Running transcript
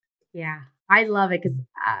Yeah, I love it because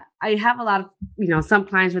I have a lot of, some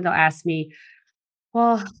clients where they'll ask me,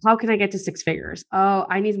 well, how can I get to six figures? Oh,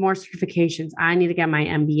 I need more certifications. I need to get my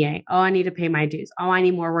MBA. Oh, I need to pay my dues. Oh, I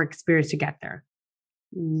need more work experience to get there.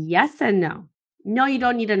 Yes and no. No, you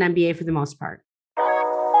don't need an MBA for the most part.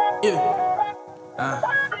 Yeah.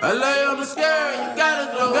 I lay on the scare, you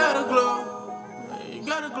gotta glow, you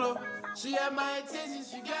gotta glow. She had my attention,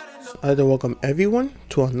 she gotta know. I'd like to welcome everyone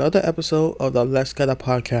to another episode of the Let's Get a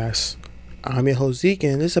Podcast. I'm your host Zeke,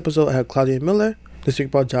 and in this episode I have Claudia Miller to speak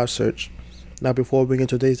about job search. Now, before we begin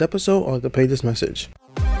today's episode, I'd like to play this message.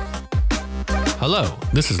 Hello,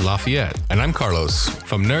 this is Lafayette. And I'm Carlos.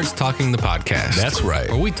 From Nerds Talking the Podcast. That's right.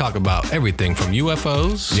 Where we talk about everything from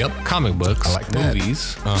UFOs, comic books, I like that.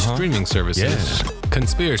 movies, streaming services,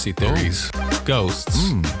 conspiracy theories, ghosts,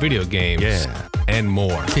 video games, and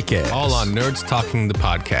more. Kick ass. All on Nerds Talking the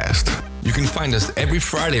Podcast. You can find us every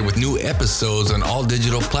Friday with new episodes on all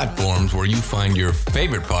digital platforms where you find your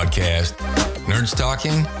favorite podcast, Nerds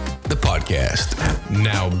Talking, the podcast.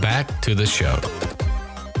 Now back to the show.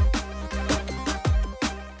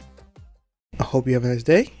 I hope you have a nice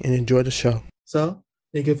day and enjoy the show. So,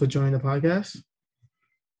 thank you for joining the podcast.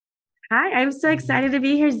 Hi, I'm so excited to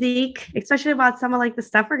be here, Zeke, especially about some of the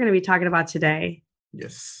stuff we're going to be talking about today.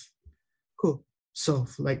 Yes. Cool. So,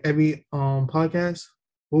 for like every podcast,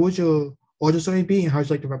 what would your origin story be and how would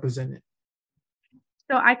you like to represent it?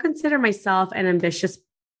 So I consider myself an ambitious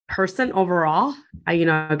person overall. I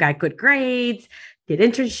got good grades, did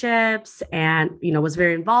internships, and, was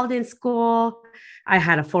very involved in school. I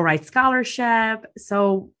had a full ride scholarship.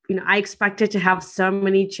 So, I expected to have so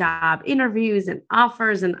many job interviews and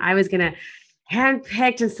offers, and I was going to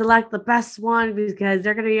handpick and select the best one because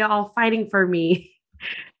they're going to be all fighting for me.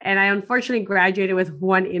 And I unfortunately graduated with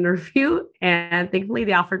one interview, and thankfully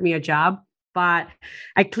they offered me a job, but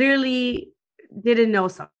I clearly didn't know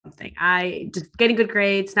something. I just getting good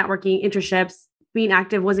grades, networking, internships, being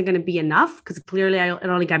active wasn't going to be enough because clearly it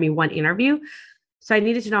only got me one interview. So I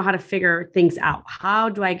needed to know how to figure things out. How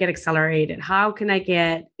do I get accelerated? How can I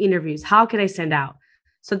get interviews? How can I send out?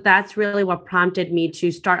 So that's really what prompted me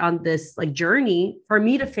to start on this journey for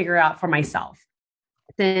me to figure out for myself.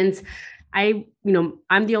 Since I'm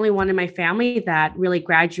the only one in my family that really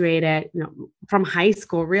graduated, from high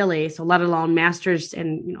school, really. So let alone master's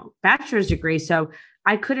and, bachelor's degree. So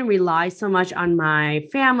I couldn't rely so much on my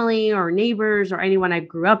family or neighbors or anyone I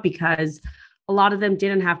grew up because a lot of them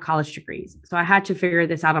didn't have college degrees. So I had to figure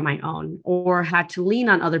this out on my own or had to lean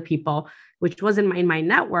on other people, which wasn't in my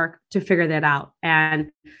network to figure that out.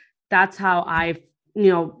 And that's how I,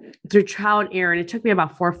 through trial and error, and it took me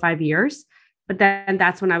about 4 or 5 years. But then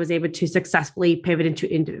that's when I was able to successfully pivot into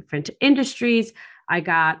different industries. I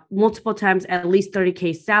got multiple times at least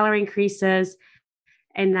 30K salary increases.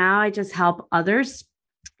 And now I just help others,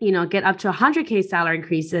 get up to 100K salary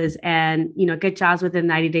increases and, get jobs within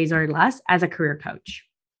 90 days or less as a career coach.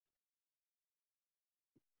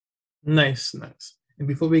 Nice. And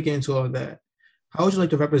before we get into all that, how would you like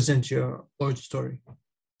to represent your origin story?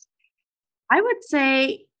 I would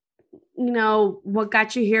say, what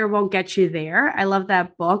got you here won't get you there. I love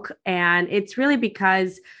that book. And it's really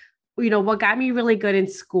because, what got me really good in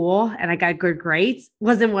school and I got good grades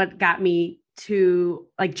wasn't what got me to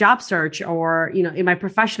job search or, in my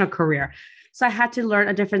professional career. So I had to learn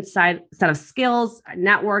a different set of skills,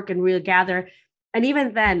 network, and really gather. And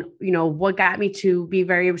even then, what got me to be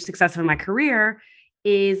very successful in my career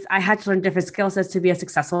is I had to learn different skill sets to be a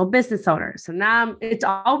successful business owner. So now it's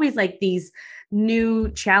always these new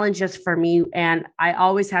challenges for me. And I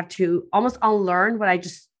always have to almost unlearn what I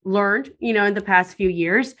just learned, in the past few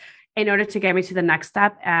years in order to get me to the next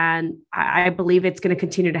step. And I believe it's going to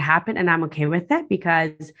continue to happen. And I'm okay with it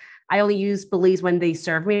because I only use beliefs when they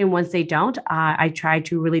serve me. And once they don't, I try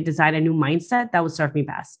to really design a new mindset that will serve me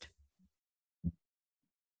best.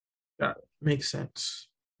 Got it. Makes sense.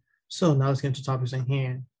 So now let's get into topics in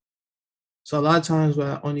hand. So a lot of times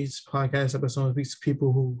on these podcast episodes, we see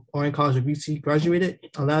people who are in college or recently graduated.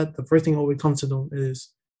 The first thing always comes to them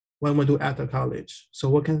is what I'm going to do after college. So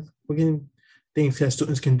what can things that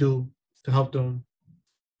students can do to help them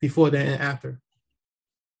before that and after?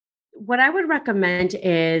 What I would recommend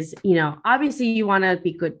is, obviously you want to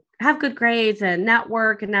be good, have good grades and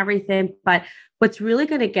network and everything, but what's really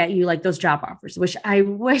going to get you those job offers, which I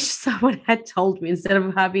wish someone had told me instead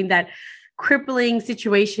of having that crippling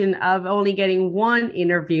situation of only getting one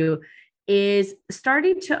interview, is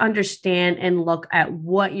starting to understand and look at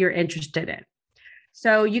what you're interested in.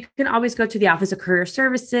 So you can always go to the Office of Career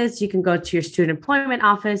Services. You can go to your student employment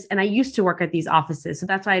office. And I used to work at these offices. So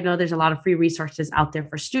that's why I know there's a lot of free resources out there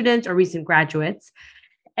for students or recent graduates.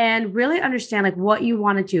 and really understand like what you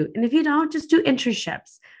want to do. And if you don't, just do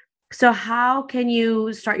internships. So how can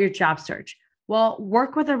you start your job search? Well,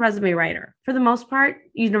 work with a resume writer. For the most part,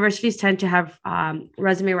 universities tend to have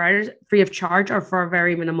resume writers free of charge or for a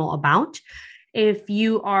very minimal amount. If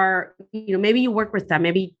you are, maybe you work with them.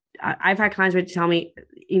 Maybe I've had clients who tell me,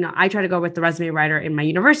 I try to go with the resume writer in my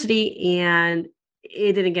university and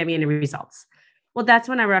it didn't get me any results. Well, that's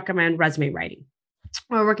when I recommend resume writing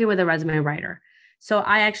or working with a resume writer. So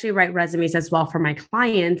I actually write resumes as well for my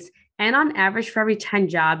clients. And on average, for every 10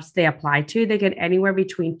 jobs they apply to, they get anywhere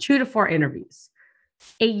between 2 to 4 interviews.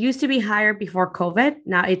 It used to be higher before COVID.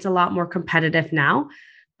 Now it's a lot more competitive now,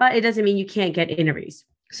 but it doesn't mean you can't get interviews.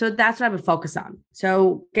 So that's what I would focus on.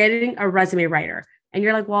 So getting a resume writer. And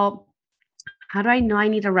you're like, well, how do I know I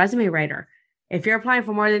need a resume writer? If you're applying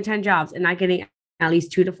for more than 10 jobs and not getting at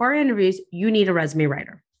least 2 to 4 interviews, you need a resume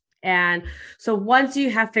writer. And so once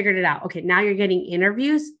you have figured it out, okay, now you're getting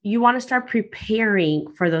interviews, you want to start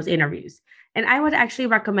preparing for those interviews. And I would actually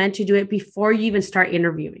recommend to do it before you even start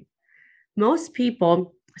interviewing. Most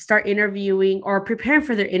people start interviewing or preparing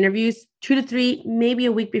for their interviews 2 to 3, maybe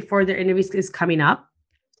a week before their interviews is coming up.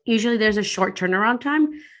 Usually there's a short turnaround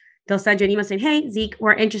time. They'll send you an email saying, hey, Zeke,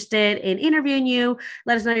 we're interested in interviewing you.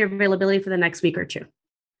 Let us know your availability for the next week or 2.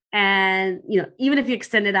 And, even if you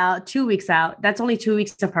extend it out 2 weeks out, that's only 2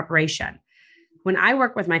 weeks of preparation. When I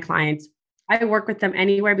work with my clients, I work with them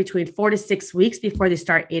anywhere between 4 to 6 weeks before they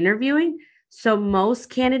start interviewing. So most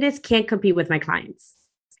candidates can't compete with my clients.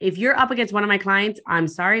 If you're up against one of my clients, I'm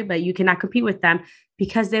sorry, but you cannot compete with them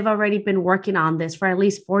because they've already been working on this for at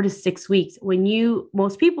least 4 to 6 weeks.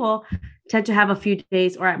 Most people tend to have a few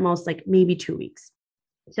days or at most like maybe 2 weeks.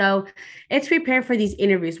 So it's prepared for these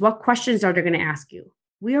interviews. What questions are they going to ask you?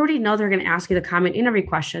 We already know they're going to ask you the common interview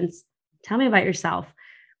questions. Tell me about yourself.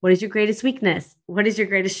 What is your greatest weakness? What is your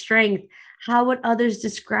greatest strength? How would others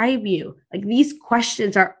describe you? Like these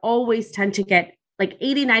questions are always tend to get like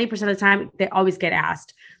 80, 90% of the time, they always get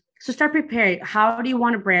asked. So start preparing. How do you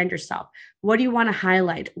want to brand yourself? What do you want to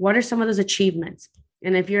highlight? What are some of those achievements?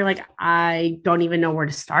 And if you're like, I don't even know where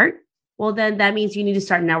to start, well, then that means you need to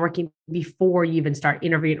start networking before you even start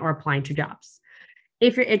interviewing or applying to jobs.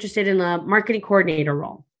 If you're interested in a marketing coordinator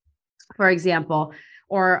role, for example,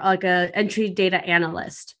 or like a entry data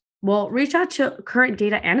analyst, well, reach out to a current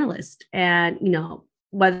data analyst and,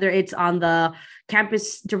 whether it's on the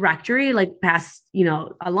campus directory, like past,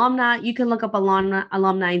 alumni, you can look up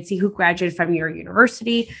alumni and see who graduated from your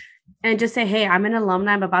university and just say, hey, I'm an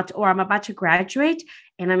alumni, I'm about to graduate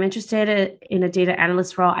and I'm interested in a data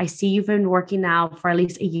analyst role. I see you've been working now for at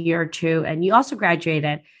least a year or 2 and you also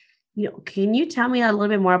graduated. Can you tell me a little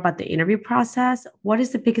bit more about the interview process? What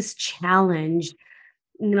is the biggest challenge?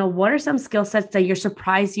 What are some skill sets that you're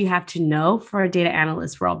surprised you have to know for a data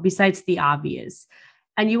analyst role besides the obvious?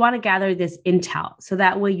 And you want to gather this intel so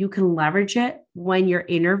that way you can leverage it when you're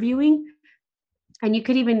interviewing. And you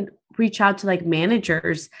could even reach out to like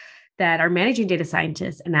managers that are managing data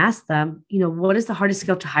scientists and ask them, what is the hardest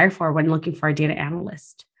skill to hire for when looking for a data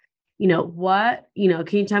analyst? Can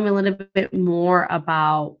you tell me a little bit more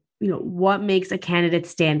about what makes a candidate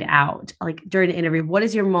stand out? Like during the interview, what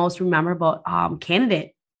is your most memorable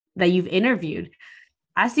candidate that you've interviewed?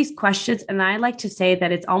 Ask these questions. And I like to say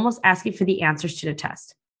that it's almost asking for the answers to the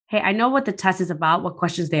test. Hey, I know what the test is about, what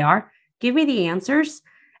questions they are. Give me the answers.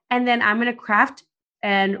 And then I'm going to craft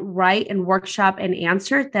and write and workshop an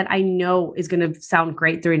answer that I know is going to sound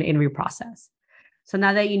great during the interview process. So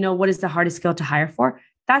now that you know what is the hardest skill to hire for,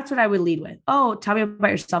 that's what I would lead with. Oh, tell me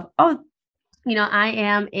about yourself. Oh, I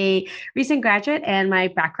am a recent graduate and my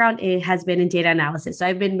background has been in data analysis. So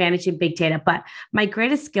I've been managing big data, but my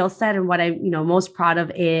greatest skill set and what I'm, most proud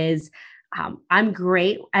of is I'm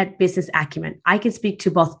great at business acumen. I can speak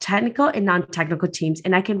to both technical and non-technical teams,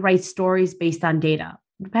 and I can write stories based on data,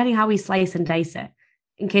 depending how we slice and dice it.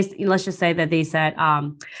 In case, let's just say that they said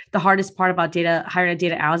the hardest part about hiring a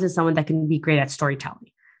data analyst is someone that can be great at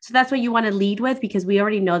storytelling. So that's what you want to lead with because we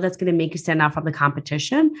already know that's going to make you stand out from the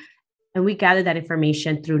competition. And we gather that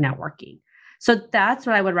information through networking. So that's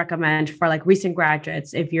what I would recommend for like recent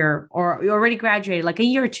graduates. If you already graduated like a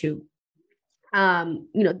year or 2,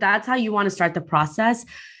 that's how you want to start the process.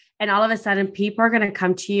 And all of a sudden people are going to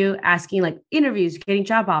come to you asking like interviews, getting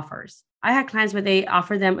job offers. I had clients where they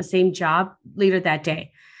offer them a same job later that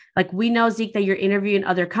day. Like we know, Zeke, that you're interviewing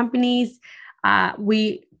other companies.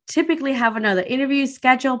 We typically have another interview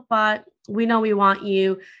scheduled, but we know we want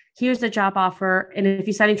you. Here's the job offer. And if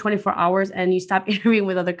you sign in 24 hours and you stop interviewing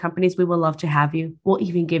with other companies, we would love to have you. We'll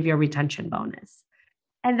even give you a retention bonus.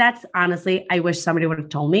 And that's honestly, I wish somebody would have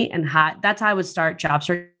told me. And that's how I would start job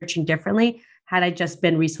searching differently had I just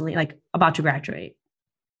been recently like about to graduate.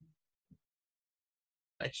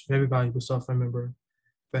 like very valuable stuff. I remember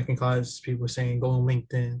back in college, people were saying go on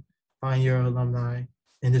LinkedIn, find your alumni,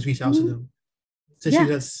 and just reach out to them. Since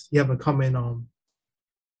Yeah. you have a common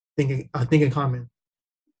think in common.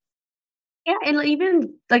 Yeah, and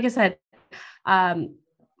even like I said, um,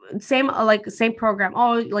 same program.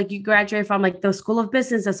 Oh, like you graduated from like the School of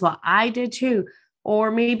Business as well. I did too.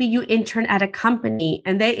 Or maybe you intern at a company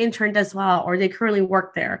and they interned as well, or they currently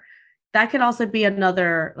work there. That could also be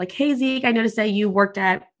another like, hey Zeke, I noticed that you worked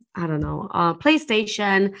at, I don't know,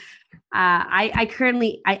 PlayStation.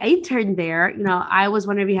 I interned there. I was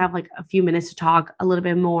wondering if you have like a few minutes to talk a little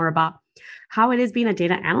bit more about how it is being a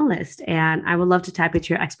data analyst. And I would love to tap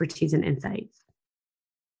into your expertise and insights.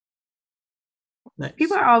 Nice.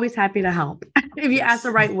 People are always happy to help. If you ask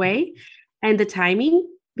the right way and the timing,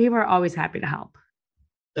 people are always happy to help.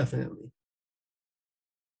 Definitely.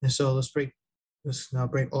 And so let's now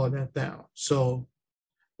break all that down. So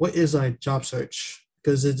what is like job search?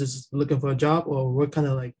 Because it's just looking for a job, or what kind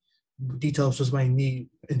of like details does somebody need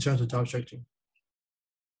in terms of job searching?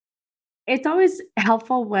 It's always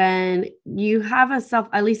helpful when you have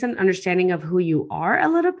at least an understanding of who you are a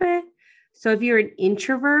little bit. So if you're an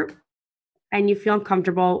introvert and you feel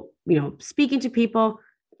uncomfortable, speaking to people,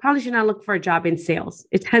 probably should not look for a job in sales.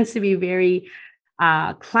 It tends to be very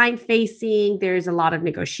client facing. There's a lot of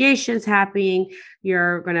negotiations happening.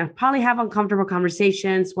 You're going to probably have uncomfortable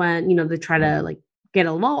conversations when, they try to like get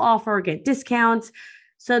a low offer, get discounts.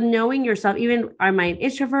 So knowing yourself, even am I an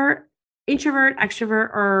introvert, extrovert,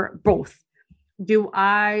 or both? Do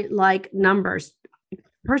I like numbers?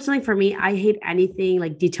 Personally, for me, I hate anything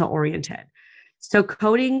like detail oriented. So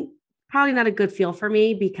coding, probably not a good feel for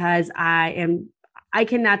me because I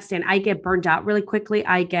cannot stand, I get burned out really quickly.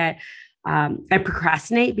 I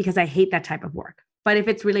procrastinate because I hate that type of work. But if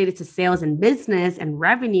it's related to sales and business and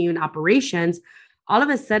revenue and operations, all of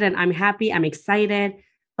a sudden I'm happy, I'm excited.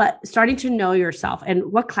 But starting to know yourself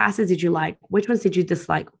and what classes did you like? Which ones did you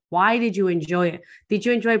dislike? Why did you enjoy it? Did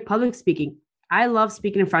you enjoy public speaking? I love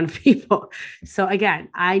speaking in front of people. So again,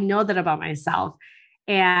 I know that about myself.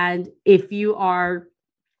 And if you are,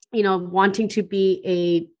 wanting to be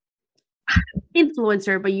a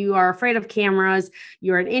influencer, but you are afraid of cameras,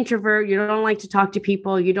 you're an introvert, you don't like to talk to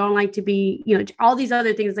people, you don't like to be, all these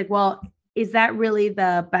other things, like, well, is that really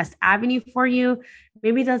the best avenue for you?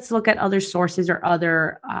 Maybe let's look at other sources or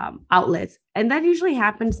other outlets. And that usually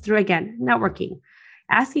happens through, again, networking,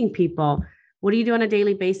 asking people, what do you do on a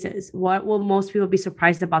daily basis? What will most people be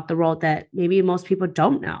surprised about the role that maybe most people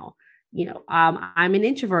don't know? I'm an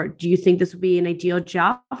introvert. Do you think this would be an ideal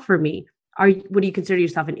job for me? Would you consider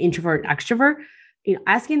yourself an introvert, extrovert?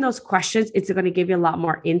 Asking those questions, it's going to give you a lot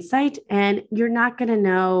more insight, and you're not going to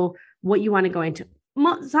know what you want to go into.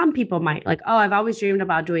 Some people might like, oh, I've always dreamed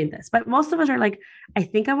about doing this, but most of us are like, I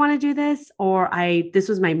think I want to do this, or this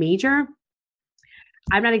was my major.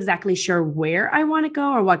 I'm not exactly sure where I want to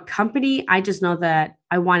go or what company. I just know that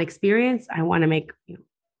I want experience. I want to make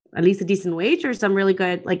at least a decent wage or some really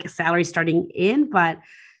good like salary starting in. But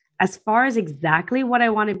as far as exactly what I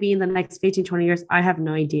want to be in the next 15, 20 years, I have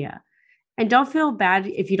no idea. And don't feel bad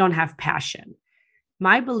if you don't have passion.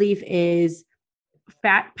 My belief is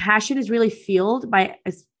passion is really fueled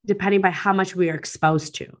depending by how much we are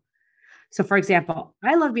exposed to. So for example,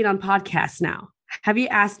 I love being on podcasts now. Have you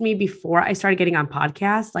asked me before I started getting on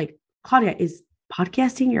podcasts, like, Claudia, is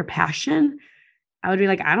podcasting your passion? I would be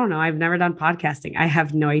like, I don't know. I've never done podcasting. I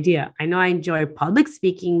have no idea. I know I enjoy public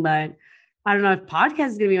speaking, but I don't know if podcast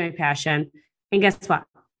is going to be my passion. And guess what?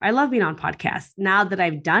 I love being on podcasts now that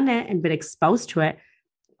I've done it and been exposed to it.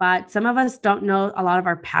 But some of us don't know a lot of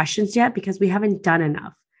our passions yet because we haven't done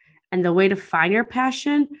enough. And the way to find your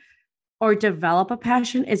passion or develop a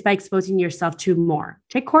passion is by exposing yourself to more.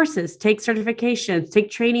 Take courses, take certifications,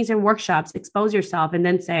 take trainings and workshops, expose yourself, and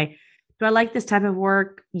then say, do I like this type of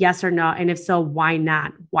work? Yes or no? And if so, why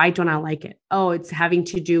not? Why don't I like it? Oh, it's having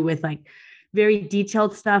to do with like very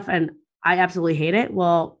detailed stuff and I absolutely hate it.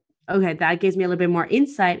 Well, okay, that gives me a little bit more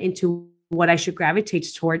insight into what I should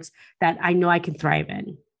gravitate towards that I know I can thrive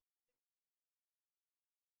in.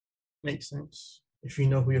 Makes sense. If you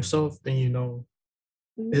know who yourself, then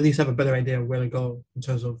at least have a better idea of where to go in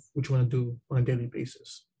terms of what you want to do on a daily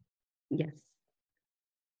basis. Yes.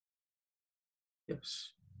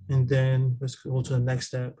 Yes. And then let's go to the next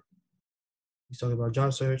step. We talk about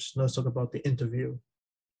job search. Let's talk about the interview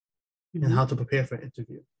and how to prepare for an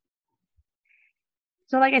interview.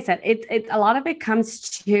 So like I said, it a lot of it comes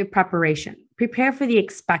to preparation. Prepare for the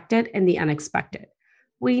expected and the unexpected.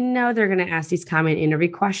 We know they're going to ask these common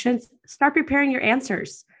interview questions. Start preparing your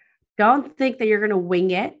answers. Don't think that you're going to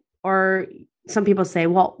wing it. Or some people say,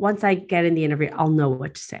 well, once I get in the interview, I'll know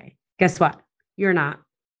what to say. Guess what? You're not.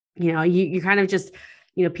 You kind of just,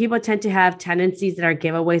 people tend to have tendencies that are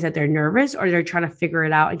giveaways that they're nervous or they're trying to figure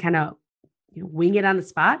it out and kind of wing it on the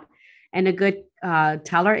spot. And a good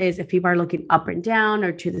teller is if people are looking up and down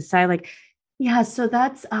or to the side, like, yeah, so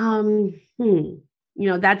that's,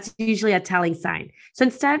 that's usually a telling sign. So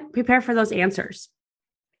instead, prepare for those answers.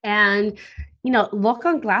 And, look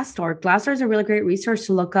on Glassdoor. Glassdoor is a really great resource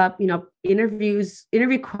to look up,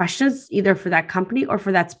 interview questions, either for that company or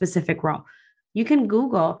for that specific role. You can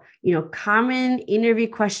Google, common interview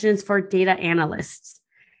questions for data analysts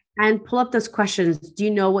and pull up those questions. Do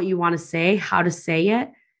you know what you want to say, how to say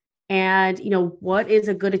it? And, what is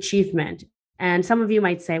a good achievement? And some of you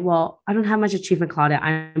might say, well, I don't have much achievement, Claudia.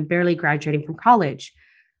 I'm barely graduating from college.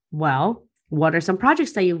 Well, what are some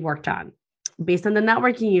projects that you've worked on? Based on the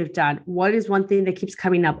networking you've done, what is one thing that keeps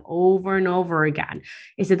coming up over and over again?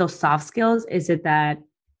 Is it those soft skills? Is it that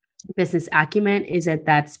business acumen? Is it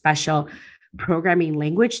that special programming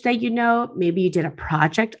language that maybe you did a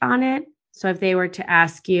project on it? So if they were to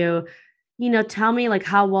ask you, tell me like,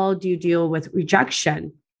 how well do you deal with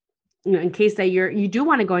rejection? In case that you do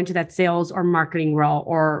want to go into that sales or marketing role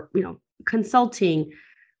or, consulting.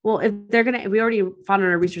 Well, if we already found in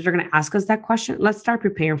our research, they're going to ask us that question. Let's start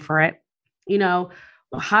preparing for it.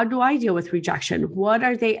 How do I deal with rejection? What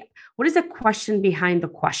is the question behind the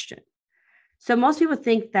question? So most people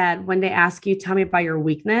think that when they ask you, tell me about your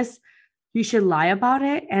weakness, you should lie about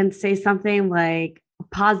it and say something like a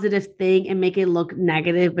positive thing and make it look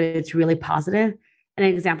negative, but it's really positive. And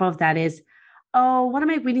an example of that is, oh, one of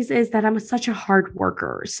my weaknesses is that I'm such a hard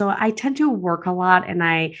worker. So I tend to work a lot and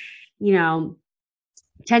I,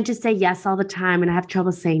 tend to say yes all the time and I have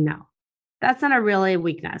trouble saying no. That's not a really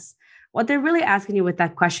weakness. What they're really asking you with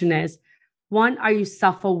that question is, one, are you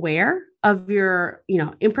self-aware of your,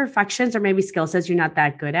 imperfections or maybe skill sets you're not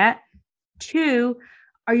that good at? Two,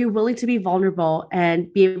 are you willing to be vulnerable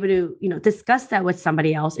and be able to, discuss that with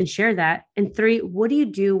somebody else and share that? And three, what do you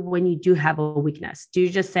do when you do have a weakness? Do you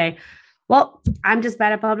just say, well, I'm just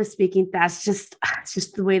bad at public speaking. It's just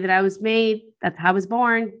the way that I was made. That's how I was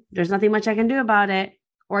born. There's nothing much I can do about it.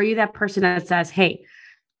 Or are you that person that says, hey,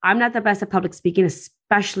 I'm not the best at public speaking,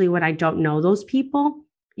 especially when I don't know those people.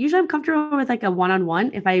 Usually I'm comfortable with like a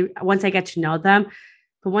one-on-one once I get to know them.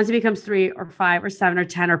 But once it becomes 3 or 5 or 7 or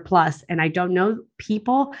 10 or plus, and I don't know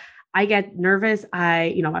people, I get nervous.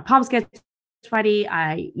 My palms get sweaty.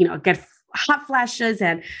 I, get hot flashes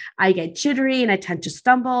and I get jittery and I tend to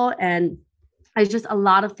stumble. And a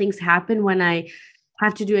lot of things happen when I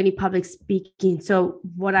have to do any public speaking. So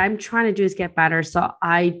what I'm trying to do is get better. So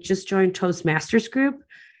I just joined Toastmasters group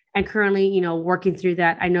and currently, working through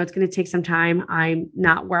that. I know it's going to take some time. I'm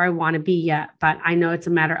not where I want to be yet, but I know it's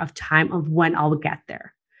a matter of time of when I'll get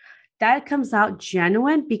there. That comes out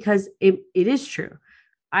genuine because it is true.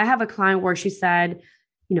 I have a client where she said,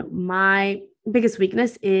 my biggest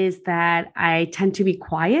weakness is that I tend to be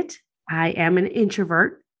quiet. I am an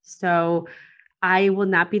introvert. So I will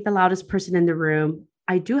not be the loudest person in the room.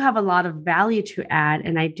 I do have a lot of value to add,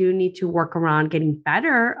 and I do need to work around getting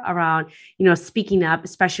better around, speaking up,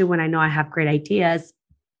 especially when I know I have great ideas.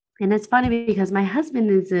 And it's funny because my husband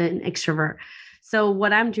is an extrovert. So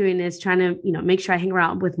what I'm doing is trying to, make sure I hang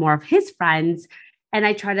around with more of his friends. And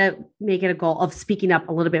I try to make it a goal of speaking up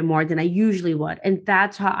a little bit more than I usually would. And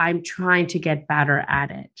that's how I'm trying to get better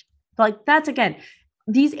at it. So that's, again,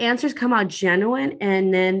 these answers come out genuine.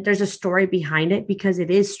 And then there's a story behind it because it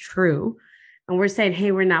is true. And we're saying,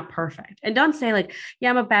 hey, we're not perfect. And don't say like, yeah,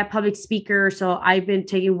 I'm a bad public speaker. So I've been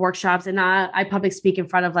taking workshops and I public speak in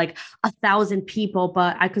front of like 1,000 people,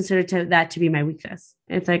 but I consider that to be my weakness.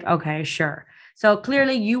 It's like, okay, sure. So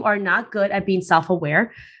clearly you are not good at being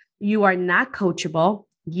self-aware. You are not coachable.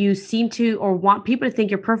 You seem to or want people to think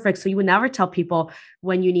you're perfect. So you would never tell people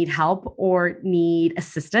when you need help or need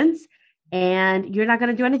assistance, and you're not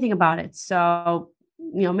going to do anything about it. So,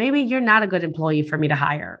 maybe you're not a good employee for me to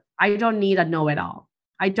hire. I don't need a know-it-all.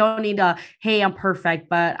 I don't need hey, I'm perfect,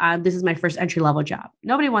 but this is my first entry-level job.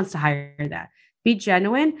 Nobody wants to hire that. Be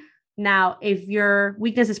genuine. Now, if your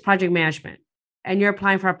weakness is project management and you're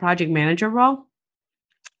applying for a project manager role,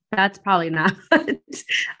 that's probably not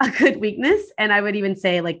a good weakness. And I would even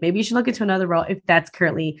say like, maybe you should look into another role if that's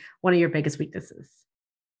currently one of your biggest weaknesses.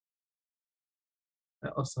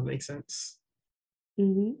 That also makes sense.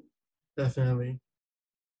 Mm-hmm. Definitely.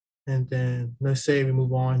 And then let's say we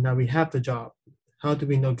move on. Now we have the job. How do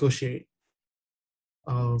we negotiate?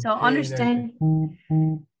 So understand.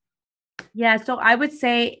 Yeah. So I would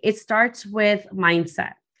say it starts with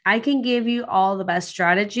mindset. I can give you all the best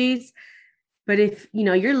strategies, but if,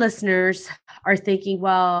 your listeners are thinking,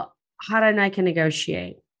 well, how do I can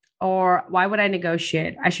negotiate? Or why would I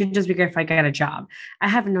negotiate? I should just be good if I get a job. I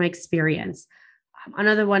have no experience.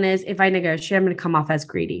 Another one is if I negotiate, I'm going to come off as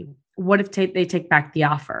greedy. What if they take back the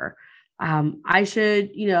offer? I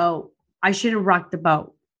shouldn't rock the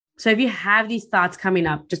boat. So if you have these thoughts coming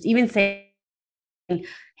up, just even saying,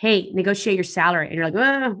 hey, negotiate your salary. And you're like,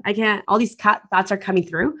 oh, I can't, all these thoughts are coming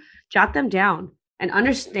through, jot them down and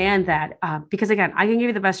understand that. Because again, I can give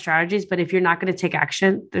you the best strategies, but if you're not going to take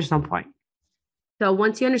action, there's no point. So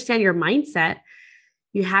once you understand your mindset,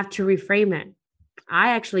 you have to reframe it. I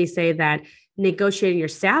actually say that negotiating your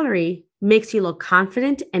salary makes you look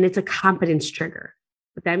confident and it's a competence trigger.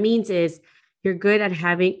 What that means is you're good at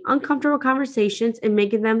having uncomfortable conversations and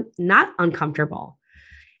making them not uncomfortable.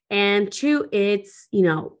 And two, it's,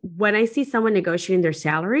 when I see someone negotiating their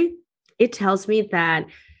salary, it tells me that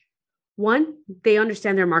one, they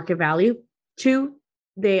understand their market value. Two,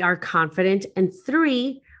 they are confident. And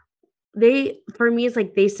three, for me, it's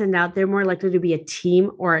like they send out, they're more likely to be a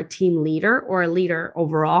team or a team leader or a leader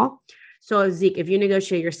overall. So Zeke, if you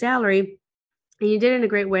negotiate your salary and you did it in a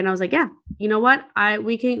great way, and I was like, yeah, you know what?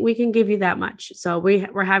 We can give you that much. So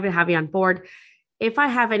we're happy to have you on board. If I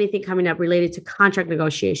have anything coming up related to contract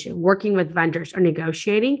negotiation, working with vendors or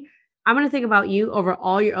negotiating, I'm going to think about you over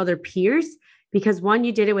all your other peers because one,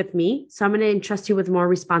 you did it with me. So I'm going to entrust you with more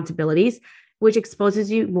responsibilities, which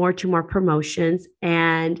exposes you more to more promotions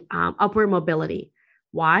and upward mobility.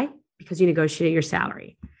 Why? Because you negotiated your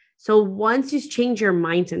salary. So once you change your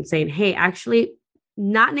mindset saying, hey, actually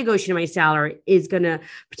not negotiating my salary is going to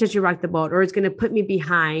potentially rock the boat or it's going to put me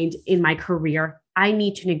behind in my career, I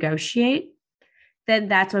need to negotiate, then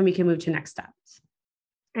that's when we can move to next steps.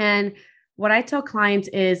 And what I tell clients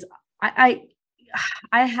is I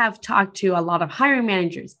have talked to a lot of hiring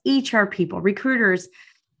managers, HR people, recruiters.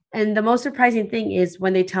 And the most surprising thing is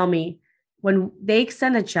when they tell me, when they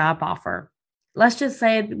extend a job offer, let's just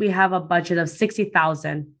say we have a budget of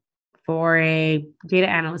 $60,000 for a data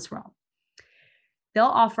analyst role. They'll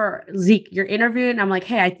offer, Zeke, you're interviewing. I'm like,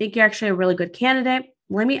 hey, I think you're actually a really good candidate.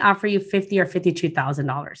 Let me offer you $50,000 or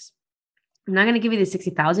 $52,000. I'm not going to give you the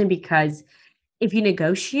 $60,000 because if you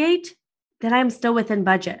negotiate, then I'm still within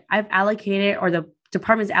budget. I've allocated, or the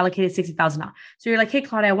department's allocated $60,000. So you're like, hey,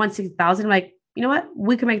 Claudia, I want $60,000. I'm like, you know what?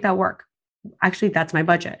 We can make that work. Actually, that's my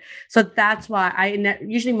budget. So that's why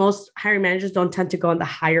usually most hiring managers don't tend to go on the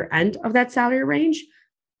higher end of that salary range.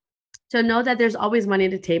 So know that there's always money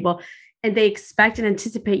at the table and they expect and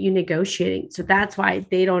anticipate you negotiating. So that's why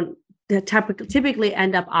they don't typically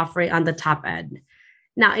end up offering on the top end.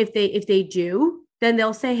 Now, if they do, then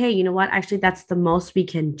they'll say, hey, you know what? Actually, that's the most we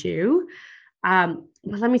can do. But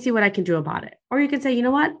let me see what I can do about it. Or you can say, you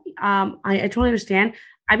know what? I totally understand.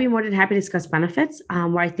 I'd be more than happy to discuss benefits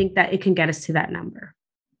where I think that it can get us to that number.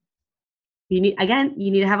 You need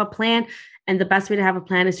to have a plan. And the best way to have a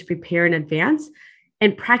plan is to prepare in advance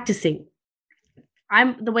and practicing.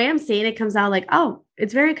 The way I'm saying it comes out like, oh,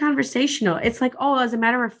 it's very conversational. It's like, oh, as a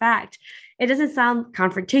matter of fact, it doesn't sound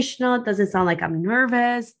confrontational. It doesn't sound like I'm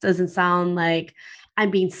nervous. Doesn't sound like I'm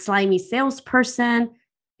being slimy salesperson.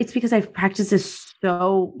 It's because I've practiced this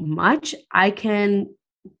so much. I can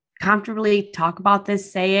comfortably talk about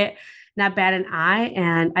this, say it, not bat an eye.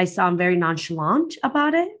 And I sound very nonchalant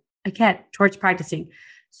about it. I can't towards practicing.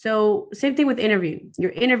 So same thing with interview.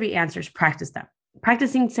 Your interview answers, practice them.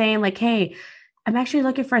 Practicing saying like, hey, I'm actually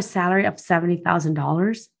looking for a salary of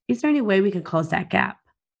 $70,000. Is there any way we can close that gap?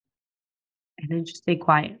 And then just stay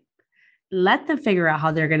quiet. Let them figure out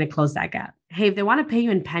how they're going to close that gap. Hey, if they want to pay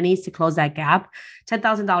you in pennies to close that gap,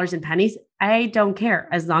 $10,000 in pennies, I don't care.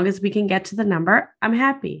 As long as we can get to the number, I'm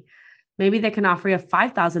happy. Maybe they can offer you a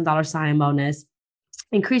 $5,000 sign-on bonus,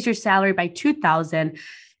 increase your salary by $2,000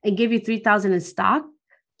 and give you $3,000 in stock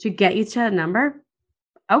to get you to a number.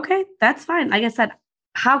 Okay, that's fine. Like I said,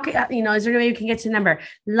 is there a way you can get to a number?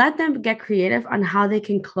 Let them get creative on how they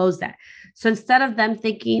can close that. So instead of them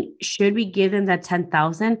thinking, should we give them that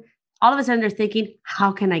 10,000? All of a sudden they're thinking,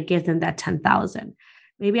 how can I give them that 10,000?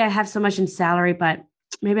 Maybe I have so much in salary, but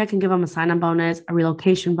maybe I can give them a sign-on bonus, a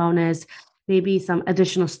relocation bonus, maybe some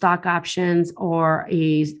additional stock options or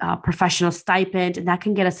a professional stipend. And that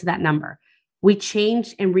can get us to that number. We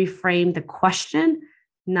change and reframe the question,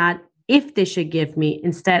 not if they should give me,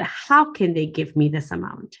 instead, how can they give me this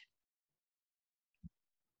amount?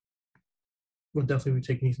 We'll definitely be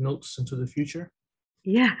taking these notes into the future.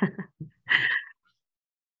 Yeah.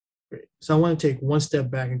 Great. So I want to take one step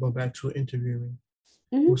back and go back to interviewing.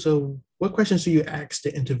 Mm-hmm. So what questions do you ask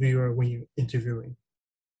the interviewer when you're interviewing?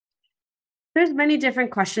 There's many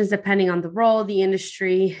different questions depending on the role, the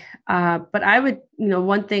industry. But I would,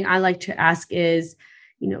 one thing I like to ask is,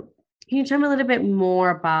 can you tell me a little bit more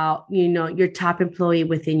about, your top employee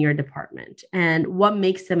within your department and what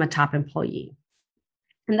makes them a top employee?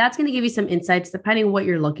 And that's going to give you some insights depending on what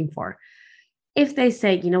you're looking for. If they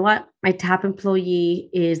say, you know what, my top employee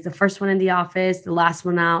is the first one in the office, the last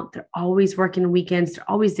one out, they're always working weekends,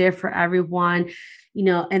 they're always there for everyone,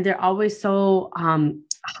 and they're always so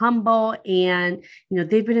humble, and,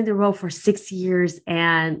 they've been in the role for 6 years,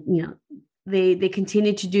 and, they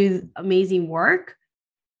continue to do amazing work,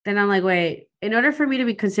 then I'm like, wait, in order for me to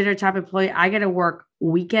be considered a top employee, I got to work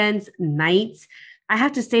weekends, nights. I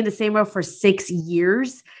have to stay in the same role for 6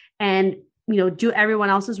 years and, do everyone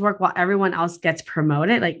else's work while everyone else gets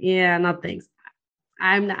promoted. Like, yeah, no thanks.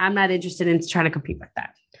 I'm not interested in trying to compete with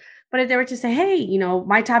that. But if they were to say, hey,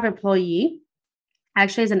 my top employee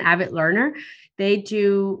actually is an avid learner, they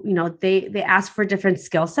do, they ask for different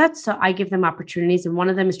skill sets. So I give them opportunities. And one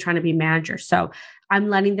of them is trying to be manager. So I'm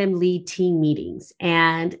letting them lead team meetings.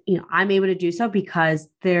 And, I'm able to do so because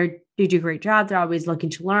they do a great job. They're always looking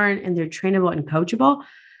to learn, and they're trainable and coachable.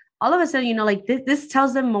 All of a sudden, this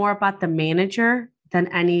tells them more about the manager than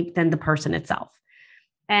the person itself.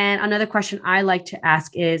 And another question I like to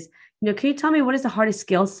ask is, can you tell me what is the hardest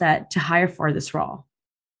skill set to hire for this role?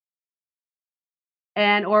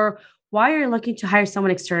 Or why are you looking to hire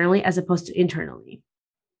someone externally as opposed to internally?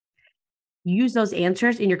 Use those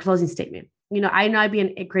answers in your closing statement. I know I'd be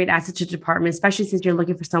a great asset to the department, especially since you're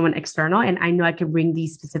looking for someone external, and I know I can bring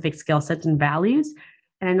these specific skill sets and values,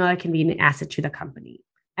 and I know I can be an asset to the company.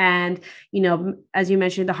 And, as you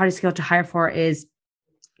mentioned, the hardest skill to hire for is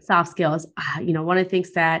soft skills. One of the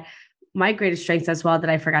things that my greatest strengths as well that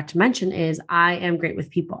I forgot to mention is I am great with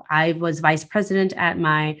people. I was vice president at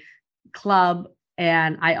my club,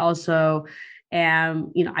 and I also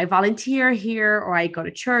am, I volunteer here, or I go to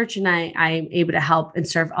church, and I'm able to help and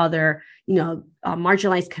serve other,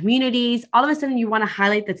 marginalized communities. All of a sudden you want to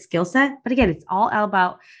highlight that skill set. But again, it's all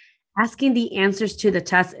about asking the answers to the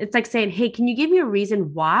test. It's like saying, hey, can you give me a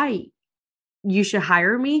reason why you should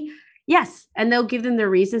hire me? Yes. And they'll give them the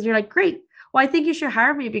reasons. You're like, great. Well, I think you should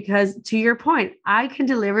hire me because, to your point, I can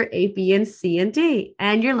deliver A, B, and C, and D,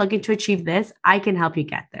 and you're looking to achieve this. I can help you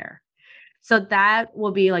get there. So that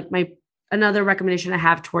will be like another recommendation I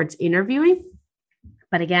have towards interviewing.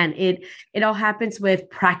 But again, it all happens with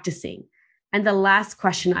practicing. And the last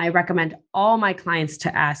question I recommend all my clients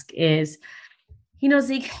to ask is,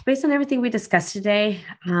 Zeke, based on everything we discussed today,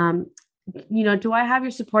 do I have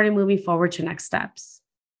your support in moving forward to next steps?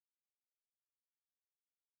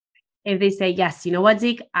 If they say, yes, you know what,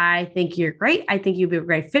 Zeke, I think you're great. I think you'd be a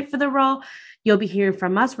great fit for the role. You'll be hearing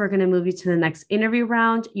from us. We're going to move you to the next interview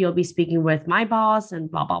round. You'll be speaking with my boss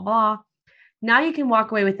and blah, blah, blah. Now you can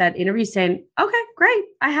walk away with that interview saying, okay, great.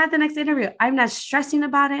 I had the next interview. I'm not stressing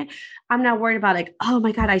about it. I'm not worried about like, oh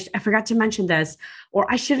my God, I forgot to mention this, or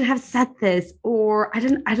I shouldn't have said this, or I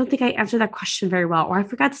don't think I answered that question very well, or I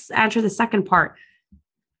forgot to answer the second part.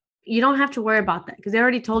 You don't have to worry about that because they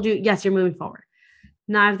already told you, yes, you're moving forward.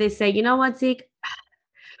 Now, if they say, you know what, Zeke,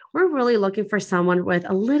 we're really looking for someone with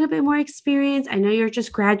a little bit more experience. I know you're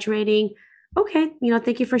just graduating. Okay,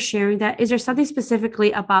 thank you for sharing that. Is there something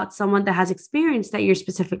specifically about someone that has experience that you're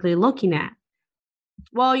specifically looking at?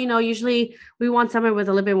 Well, usually we want someone with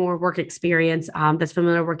a little bit more work experience that's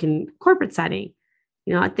familiar working corporate setting.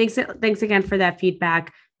 Thanks again for that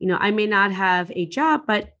feedback. I may not have a job,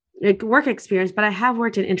 but work experience, but I have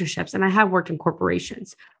worked in internships and I have worked in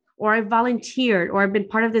corporations, or I've volunteered, or I've been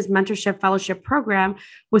part of this mentorship fellowship program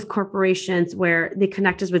with corporations where they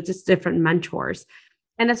connect us with just different mentors.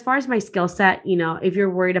 And as far as my skill set, if you're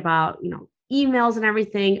worried about, emails and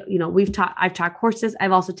everything, I've taught courses.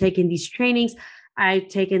 I've also taken these trainings. I've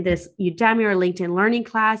taken this Udemy or LinkedIn learning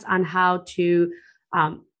class on how to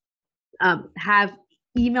have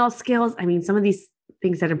email skills. I mean, some of these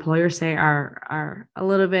things that employers say are a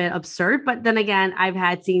little bit absurd, but then again,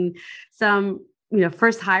 I've seen some,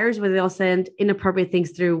 first hires where they'll send inappropriate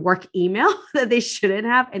things through work email that they shouldn't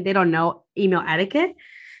have, and they don't know email etiquette.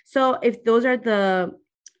 So if those are the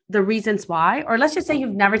reasons why, or let's just say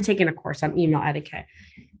you've never taken a course on email etiquette,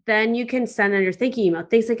 then you can send in your thank you email.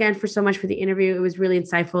 Thanks again for so much for the interview. It was really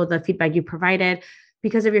insightful, the feedback you provided.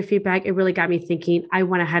 Because of your feedback, it really got me thinking. I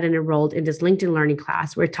went ahead and enrolled in this LinkedIn learning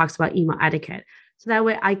class where it talks about email etiquette. So that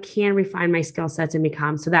way I can refine my skill sets and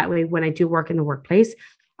become, so that way when I do work in the workplace,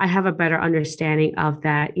 I have a better understanding of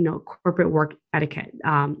that, corporate work etiquette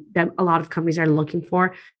that a lot of companies are looking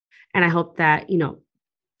for. And I hope that,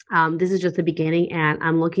 this is just the beginning, and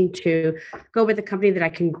I'm looking to go with a company that I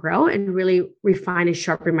can grow and really refine and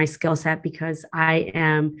sharpen my skill set, because I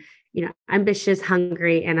am, ambitious,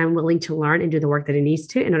 hungry, and I'm willing to learn and do the work that it needs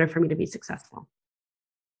to in order for me to be successful.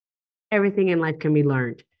 Everything in life can be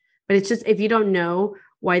learned, But it's just, if you don't know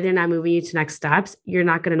why they're not moving you to next steps, you're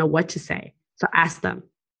not going to know what to say. So ask them.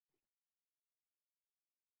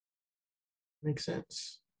 Makes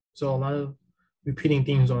sense. So a lot of repeating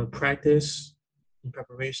things on practice and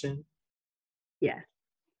preparation. Yeah.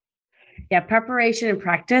 Yeah. Preparation and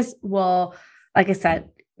practice will, like I said,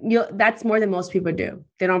 that's more than most people do.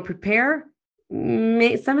 They don't prepare.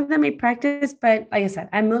 Some of them may practice, but like I said,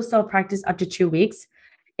 at most they'll practice up to 2 weeks.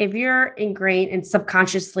 If you're ingrained and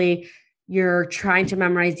subconsciously you're trying to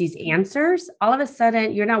memorize these answers, all of a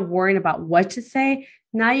sudden you're not worrying about what to say.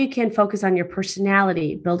 Now you can focus on your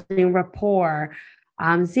personality, building rapport.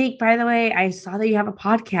 Zeke, by the way, I saw that you have a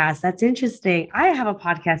podcast. That's interesting. I have a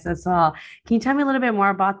podcast as well. Can you tell me a little bit more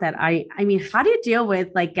about that? I mean, how do you deal with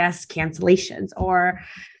like guest cancellations, or,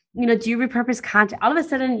 do you repurpose content? All of a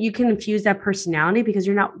sudden you can infuse that personality because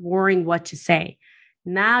you're not worrying what to say.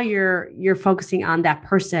 Now you're focusing on that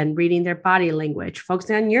person, reading their body language,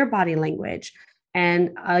 focusing on your body language.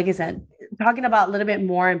 And like I said, talking about a little bit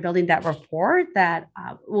more and building that rapport that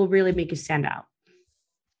will really make you stand out.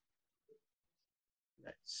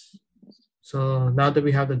 Nice. So now that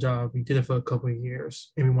we have the job, we did it for a couple of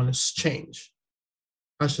years and we want to change.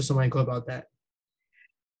 How should somebody go about that?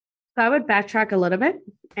 So I would backtrack a little bit.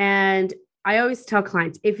 And I always tell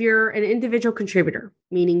clients, if you're an individual contributor,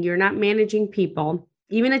 meaning you're not managing people,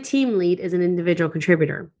 even a team lead is an individual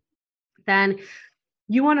contributor, then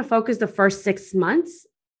you want to focus the first 6 months,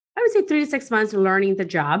 I would say 3 to 6 months learning the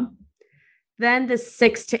job, then the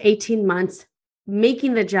 6 to 18 months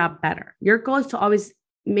making the job better. Your goal is to always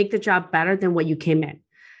make the job better than what you came in.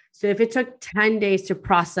 So if it took 10 days to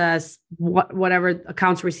process whatever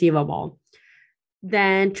accounts receivable,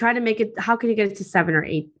 then try to make it, how can you get it to 7 or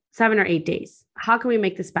 8 days? How can we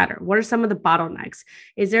make this better? What are some of the bottlenecks?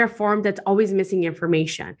 Is there a form that's always missing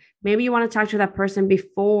information? Maybe you want to talk to that person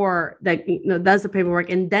before that does the paperwork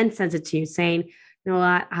and then sends it to you saying, you know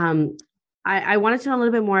what, I wanted to know a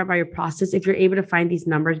little bit more about your process if you're able to find these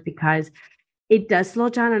numbers, because it does slow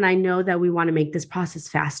down. And I know that we want to make this process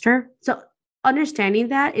faster. So understanding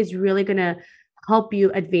that is really going to help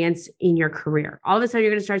you advance in your career. All of a sudden,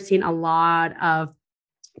 you're going to start seeing a lot of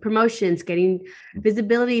promotions, getting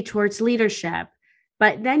visibility towards leadership.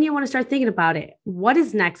 But then you want to start thinking about it. What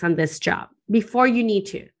is next on this job before you need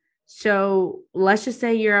to? So let's just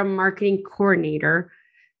say you're a marketing coordinator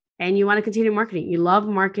and you want to continue marketing. You love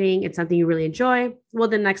marketing. It's something you really enjoy. Well,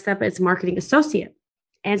 the next step is marketing associate,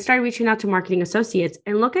 and start reaching out to marketing associates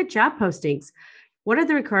and look at job postings. What are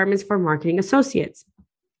the requirements for marketing associates?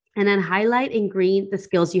 And then highlight in green the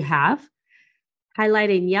skills you have. Highlight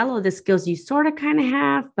in yellow the skills you sort of kind of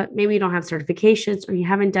have, but maybe you don't have certifications or you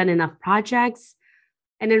haven't done enough projects.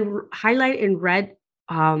 And then highlight in red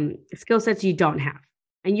skill sets you don't have.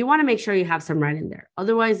 And you want to make sure you have some red in there.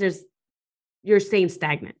 Otherwise, you're staying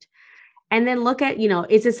stagnant. And then look at,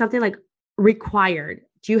 is it something like required?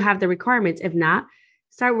 Do you have the requirements? If not,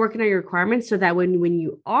 start working on your requirements so that when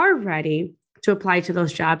you are ready to apply to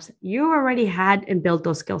those jobs, you already had and built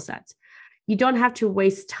those skill sets. You don't have to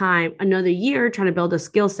waste time another year trying to build those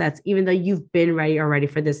skill sets, even though you've been ready already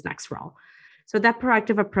for this next role. So that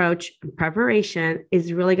proactive approach and preparation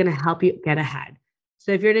is really going to help you get ahead.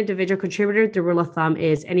 So if you're an individual contributor, the rule of thumb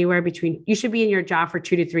is anywhere between, you should be in your job for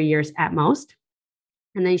 2 to 3 years at most,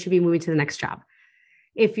 and then you should be moving to the next job.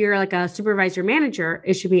 If you're like a supervisor manager,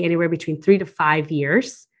 it should be anywhere between 3 to 5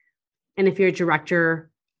 years. And if you're a director,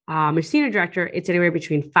 or senior director, it's anywhere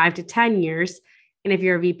between 5 to 10 years. And if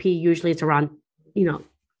you're a VP, usually it's around,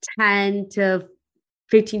 10 to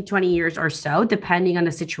 15, 20 years or so, depending on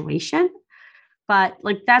the situation. But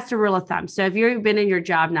that's the rule of thumb. So if you've been in your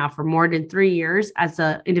job now for more than 3 years as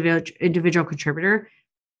an individual contributor,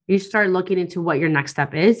 you start looking into what your next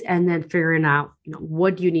step is and then figuring out,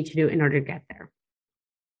 what do you need to do in order to get there.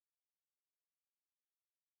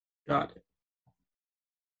 Got it.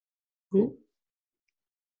 Cool.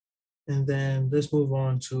 And then let's move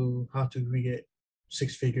on to how to get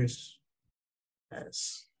 6 figures.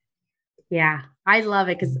 Yeah, I love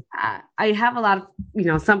it because I have a lot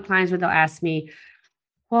of, some clients where they'll ask me,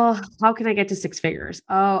 well, how can I get to 6 figures?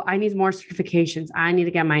 Oh, I need more certifications. I need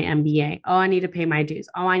to get my MBA. Oh, I need to pay my dues.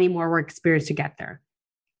 Oh, I need more work experience to get there.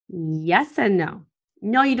 Yes and no.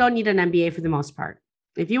 No, you don't need an MBA for the most part.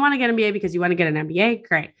 If you want to get an MBA because you want to get an MBA,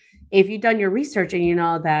 great. If you've done your research and you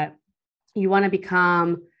know that you want to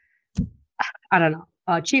become,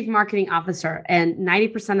 a chief marketing officer, and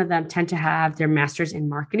 90% of them tend to have their master's in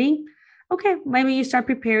marketing. Okay, maybe you start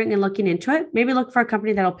preparing and looking into it. Maybe look for a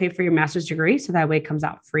company that'll pay for your master's degree so that way it comes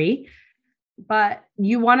out free. But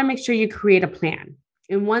you want to make sure you create a plan.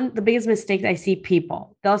 And the biggest mistake that I see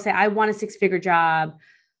people, they'll say, I want a 6-figure job.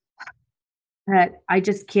 that I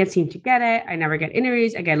just can't seem to get it. I never get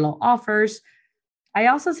interviews. I get low offers. I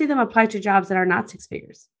also see them apply to jobs that are not six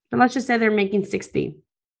figures. But let's just say they're making 60.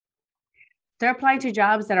 They're applying to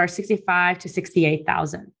jobs that are 65 to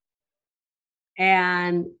 68,000.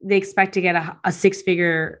 And they expect to get a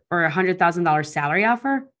six-figure or $100,000 salary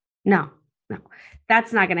offer. No,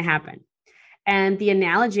 that's not going to happen. And the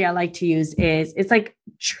analogy I like to use is it's like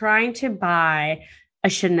trying to buy a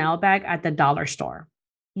Chanel bag at the dollar store.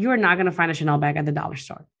 You are not going to find a Chanel bag at the dollar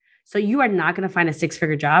store. So you are not going to find a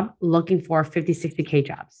six-figure job looking for 50, 60K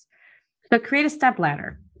jobs. So create a step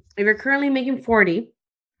ladder. If you're currently making 40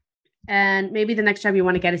 and maybe the next job you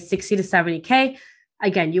want to get is 60 to 70K,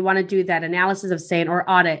 again, you want to do that analysis of saying, or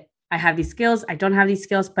audit, I have these skills, I don't have these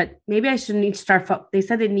skills, but maybe I should need to start. They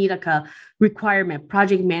said they need like a requirement,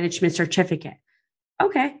 project management certificate.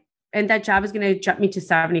 Okay. And that job is going to jump me to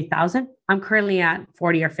 70,000. I'm currently at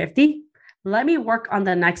 40 or 50. Let me work on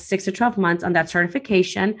the next 6 to 12 months on that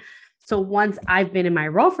certification. So once I've been in my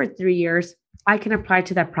role for 3 years, I can apply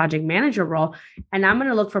to that project manager role. And I'm going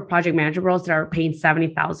to look for project manager roles that are paying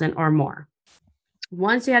 70,000 or more.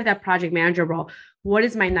 Once you have that project manager role, what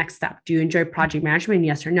is my next step? Do you enjoy project management?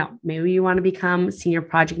 Yes or no? Maybe you want to become senior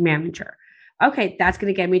project manager. Okay, that's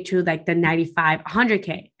going to get me to like the 95,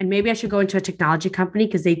 100K. And maybe I should go into a technology company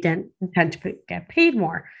because they tend to get paid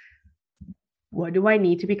more. What do I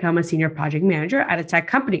need to become a senior project manager at a tech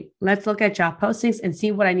company? Let's look at job postings and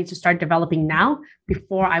see what I need to start developing now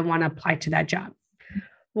before I want to apply to that job.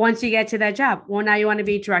 Once you get to that job, well, now you want to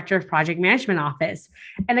be director of project management office.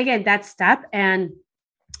 And again, that step. And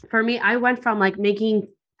for me, I went from like making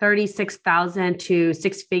 36,000 to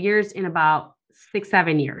six figures in about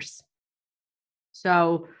 6-7 years.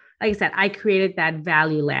 So like I said, I created that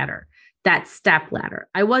value ladder, that step ladder.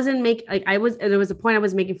 There was a point I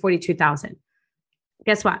was making 42,000.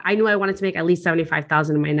 Guess what? I knew I wanted to make at least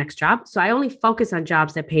 75,000 in my next job. So I only focused on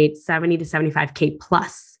jobs that paid 70 to 75K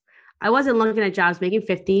plus. I wasn't looking at jobs making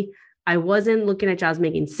 50. I wasn't looking at jobs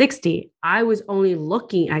making 60. I was only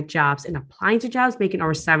looking at jobs and applying to jobs making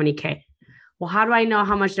over 70K. Well, how do I know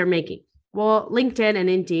how much they're making? Well, LinkedIn and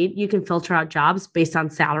Indeed, you can filter out jobs based on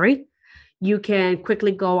salary. You can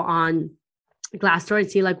quickly go on Glassdoor and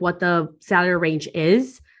see like what the salary range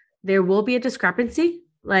is. There will be a discrepancy.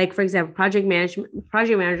 Like, for example, project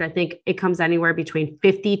manager, I think it comes anywhere between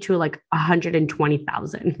 50 to like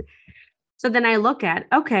 120,000. So then I look at,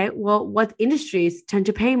 okay, well, what industries tend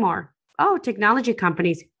to pay more? Oh, technology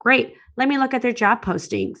companies. Great. Let me look at their job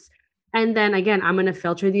postings. And then again, I'm going to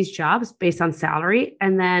filter these jobs based on salary.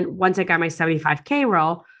 And then once I got my 75K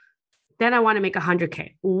role, then I want to make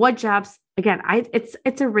 100K. What jobs? Again,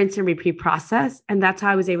 it's a rinse and repeat process. And that's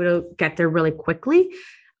how I was able to get there really quickly.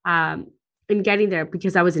 In getting there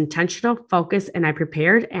because I was intentional, focused, and I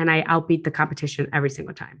prepared, and I outbeat the competition every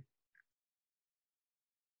single time.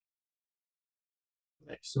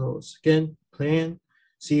 So again, plan,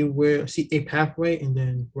 see a pathway, and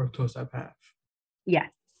then work towards that path.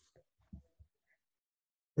 Yes.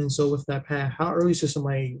 And so with that path, how early should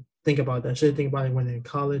somebody think about that? Should they think about it when they're in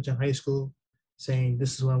college and high school, saying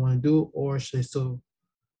this is what I want to do, or should they still,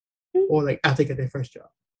 or like after they get their first job?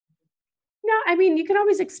 No, I mean, you can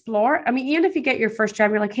always explore. I mean, even if you get your first job,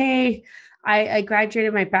 you're like, hey, I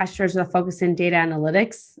graduated my bachelor's with a focus in data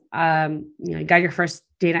analytics. You got your first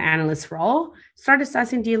data analyst role. Start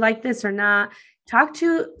assessing, do you like this or not? Talk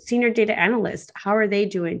to senior data analyst. How are they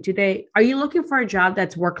doing? Are you looking for a job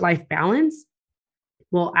that's work-life balance?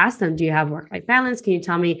 Well, ask them, do you have work-life balance? Can you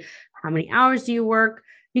tell me how many hours do you work?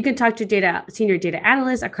 You can talk to senior data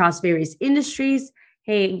analysts across various industries.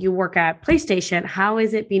 Hey, you work at PlayStation. How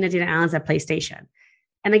is it being a data analyst at PlayStation?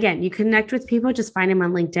 And again, you connect with people, just find them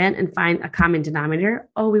on LinkedIn and find a common denominator.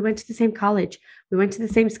 Oh, we went to the same college. We went to the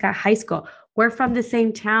same high school. We're from the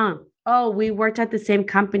same town. Oh, we worked at the same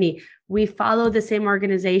company. We follow the same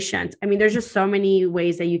organizations. I mean, there's just so many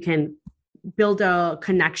ways that you can build a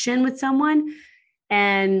connection with someone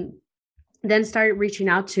and then start reaching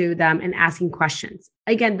out to them and asking questions.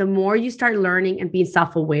 Again, the more you start learning and being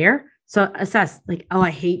self-aware, so assess like, oh, I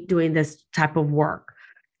hate doing this type of work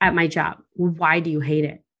at my job. Why do you hate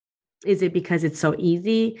it? Is it because it's so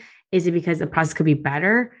easy? Is it because the process could be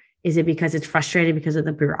better? Is it because it's frustrating because of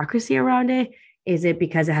the bureaucracy around it? Is it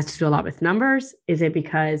because it has to do a lot with numbers? Is it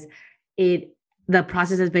because the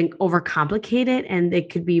process has been overcomplicated and it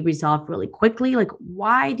could be resolved really quickly? Like,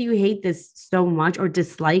 why do you hate this so much or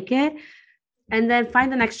dislike it? And then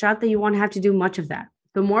find the next job that you won't have to do much of that.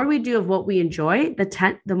 The more we do of what we enjoy,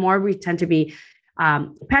 the more we tend to be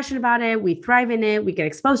passionate about it. We thrive in it. We get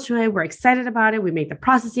exposed to it. We're excited about it. We make the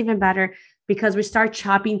process even better because we start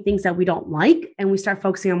chopping things that we don't like and we start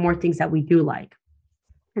focusing on more things that we do like.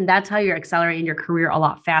 And that's how you're accelerating your career a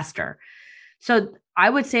lot faster. So I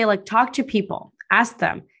would say, like, talk to people, ask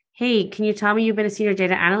them, hey, can you tell me, you've been a senior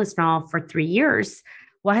data analyst now for 3 years?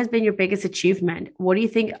 What has been your biggest achievement? What do you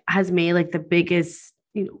think has made like the biggest,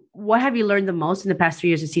 what have you learned the most in the past 3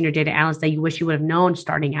 years as senior data analyst that you wish you would have known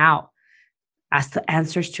starting out? Ask the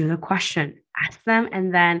answers to the question, ask them.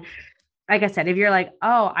 And then, like I said, if you're like,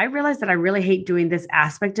 oh, I realized that I really hate doing this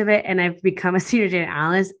aspect of it and I've become a senior data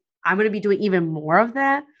analyst, I'm going to be doing even more of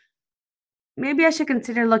that. Maybe I should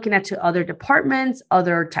consider looking at to other departments,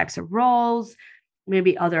 other types of roles,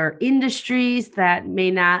 maybe other industries that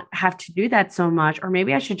may not have to do that so much. Or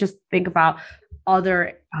maybe I should just think about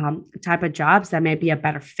other type of jobs that may be a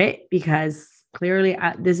better fit, because clearly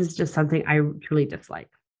this is just something I truly dislike.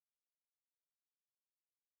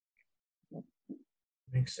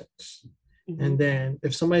 Makes sense. Mm-hmm. And then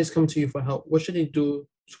if somebody's coming to you for help, what should they do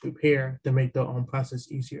to prepare to make their own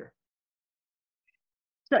process easier?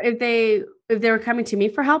 So if they were coming to me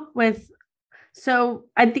for help with, so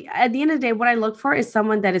at the end of the day, what I look for is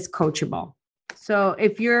someone that is coachable. So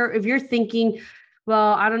if you're thinking,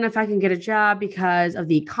 well, I don't know if I can get a job because of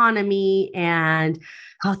the economy and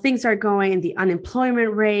how things are going and the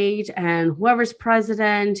unemployment rate and whoever's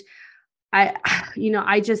president,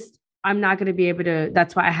 I'm not going to be able to,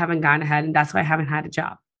 that's why I haven't gone ahead and that's why I haven't had a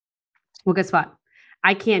job. Well, guess what?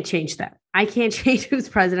 I can't change that. I can't change who's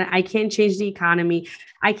president. I can't change the economy.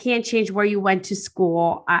 I can't change where you went to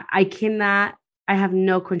school. I cannot, I have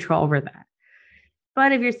no control over that.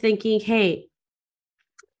 But if you're thinking, hey,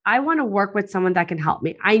 I want to work with someone that can help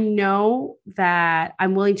me. I know that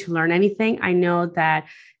I'm willing to learn anything. I know that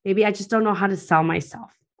maybe I just don't know how to sell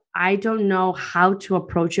myself. I don't know how to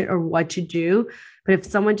approach it or what to do. But if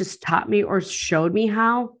someone just taught me or showed me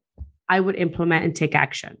how, I would implement and take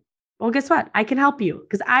action. Well, guess what? I can help you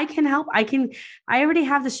because I can help. I already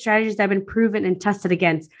have the strategies that have been proven and tested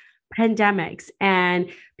against pandemics and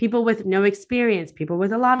people with no experience, people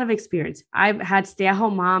with a lot of experience. I've had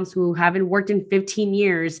stay-at-home moms who haven't worked in 15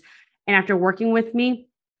 years. And after working with me,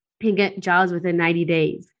 can get jobs within 90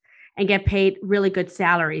 days and get paid really good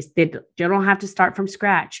salaries. They don't have to start from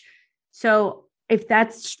scratch. So if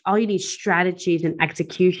that's all you need, strategies and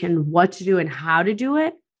execution, what to do and how to do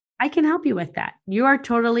it, I can help you with that. You are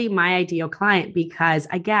totally my ideal client because,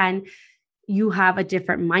 again, you have a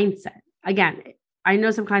different mindset. Again, I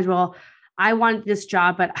know some clients, well, I want this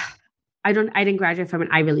job, but I didn't graduate from an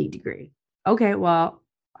Ivy League degree. Okay, well,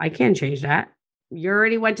 I can't change that. You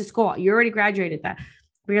already went to school. You already graduated that.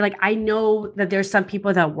 But you're like, I know that there's some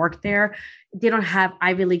people that work there. They don't have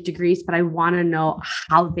Ivy League degrees, but I want to know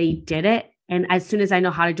how they did it. And as soon as I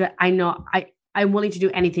know how to do it, I know I'm willing to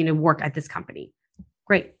do anything to work at this company.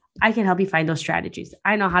 Great. I can help you find those strategies.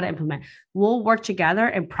 I know how to implement. We'll work together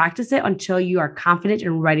and practice it until you are confident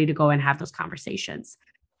and ready to go and have those conversations.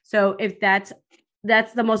 So if that's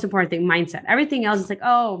the most important thing, mindset. Everything else is like,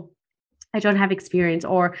 oh, I don't have experience,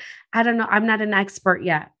 or I don't know, I'm not an expert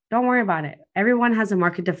yet. Don't worry about it. Everyone has a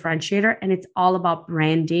market differentiator, and it's all about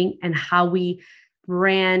branding and how we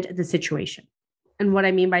brand the situation. And what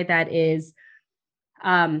I mean by that is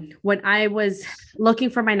when I was looking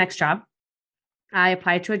for my next job, I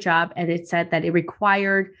applied to a job and it said that it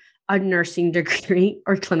required a nursing degree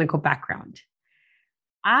or clinical background.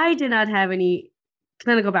 I did not have any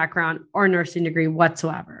clinical background or nursing degree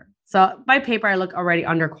whatsoever. So by paper, I look already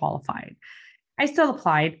underqualified. I still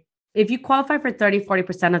applied. If you qualify for 30,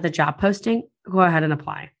 40% of the job posting, go ahead and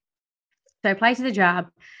apply. So I applied to the job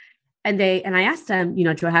and I asked them,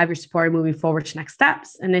 do I have your support moving forward to next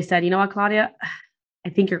steps? And they said, you know what, Claudia, I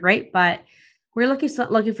think you're great, but we're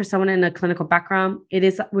looking for someone in a clinical background.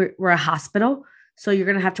 We're a hospital, so you're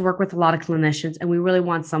going to have to work with a lot of clinicians, and we really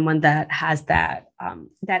want someone that has that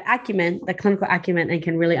acumen, that clinical acumen, and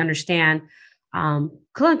can really understand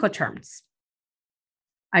clinical terms.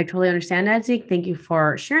 I totally understand that, Zeke. Thank you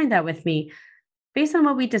for sharing that with me. Based on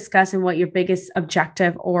what we discussed and what your biggest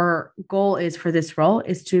objective or goal is for this role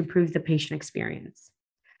is to improve the patient experience.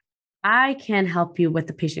 I can help you with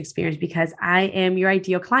the patient experience because I am your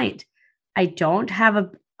ideal client. I don't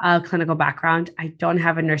have a clinical background. I don't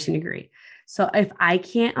have a nursing degree. So if I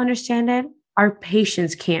can't understand it, our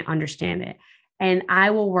patients can't understand it. And I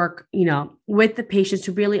will work, with the patients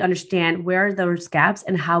to really understand where are those gaps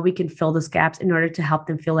and how we can fill those gaps in order to help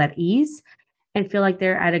them feel at ease and feel like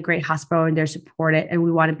they're at a great hospital and they're supported. And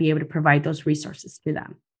we want to be able to provide those resources to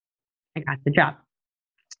them. I got the job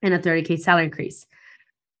and a $30,000 salary increase.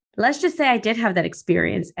 Let's just say I did have that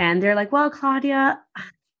experience and they're like, well, Claudia,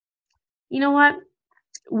 you know what?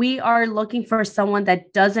 We are looking for someone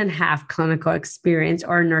that doesn't have clinical experience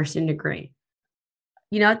or a nursing degree.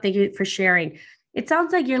 Thank you for sharing. It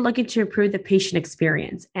sounds like you're looking to improve the patient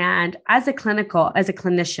experience. And as a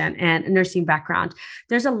clinician and a nursing background,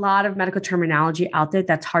 there's a lot of medical terminology out there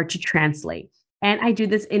that's hard to translate. And I do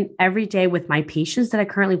this in every day with my patients that I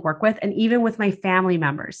currently work with, and even with my family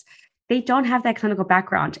members. They don't have that clinical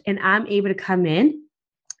background, and I'm able to come in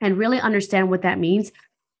and really understand what that means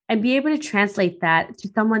and be able to translate that to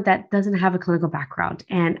someone that doesn't have a clinical background.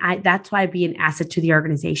 And that's why I be an asset to the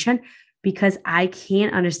organization, because I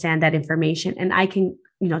can understand that information and I can,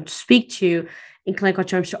 speak to in clinical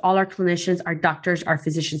terms to all our clinicians, our doctors, our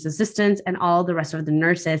physicians assistants, and all the rest of the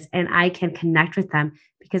nurses. And I can connect with them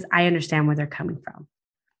because I understand where they're coming from.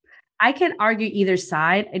 I can argue either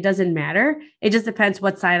side. It doesn't matter. It just depends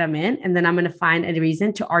what side I'm in. And then I'm going to find a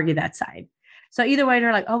reason to argue that side. So either way,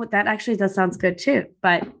 they're like, oh, that actually does sounds good too.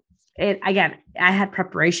 But I had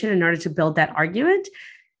preparation in order to build that argument.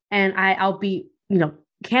 And I'll be,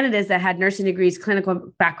 candidates that had nursing degrees,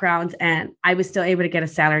 clinical backgrounds, and I was still able to get a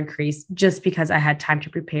salary increase just because I had time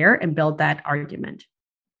to prepare and build that argument.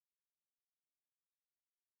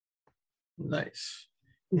 Nice.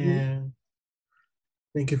 Mm-hmm. And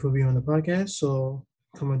thank you for being on the podcast. So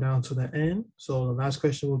coming down to the end. So the last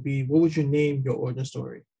question will be, what would you name your origin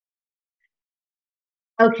story?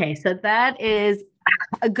 Okay, so that is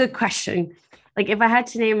a good question. Like if I had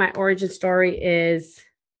to name my origin story is,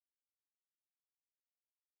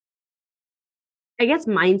 I guess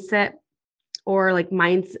mindset, or like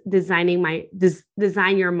design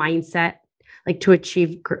your mindset, like to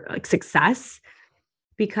achieve success.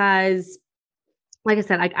 Because like I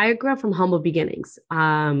said, I grew up from humble beginnings.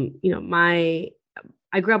 I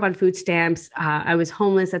grew up on food stamps. I was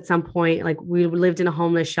homeless at some point. Like we lived in a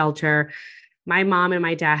homeless shelter. My mom and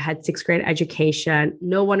my dad had 6th grade education.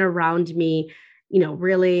 No one around me,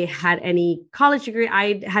 really had any college degree.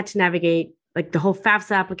 I had to navigate like the whole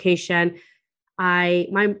FAFSA application.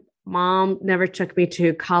 My mom never took me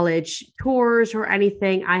to college tours or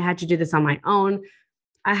anything. I had to do this on my own.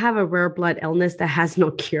 I have a rare blood illness that has no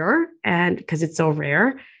cure, and because it's so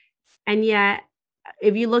rare. And yet,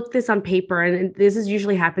 if you look this on paper, and this is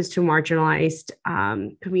usually happens to marginalized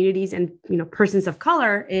communities and persons of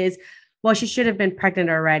color, is, well, she should have been pregnant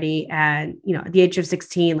already, and at the age of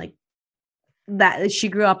 16, like that she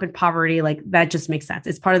grew up in poverty, like that just makes sense.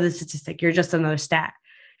 It's part of the statistic. You're just another stat.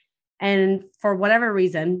 And for whatever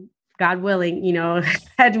reason, God willing,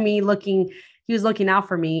 had me looking, he was looking out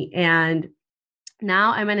for me. And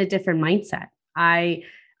now I'm in a different mindset. I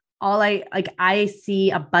see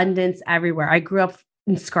abundance everywhere. I grew up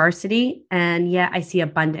in scarcity, and yet I see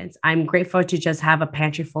abundance. I'm grateful to just have a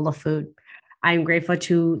pantry full of food. I'm grateful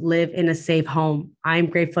to live in a safe home. I'm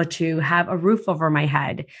grateful to have a roof over my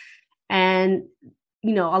head. And,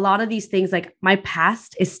 a lot of these things, like my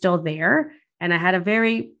past is still there. And I had a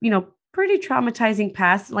very, pretty traumatizing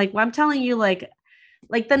past. Like I'm telling you, like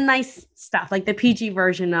the nice stuff, like the PG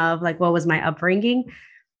version of like what was my upbringing.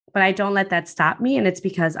 But I don't let that stop me. And it's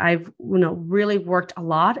because I've, really worked a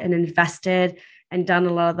lot and invested and done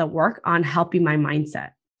a lot of the work on helping my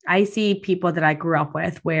mindset. I see people that I grew up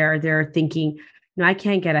with where they're thinking, I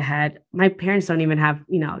can't get ahead. My parents don't even have,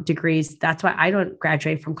 degrees. That's why I don't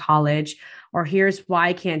graduate from college. Or here's why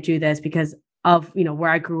I can't do this because of,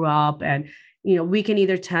 where I grew up. And, we can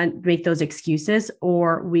either make those excuses,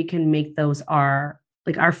 or we can make those our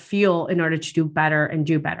fuel in order to do better and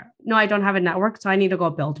do better. No, I don't have a network, so I need to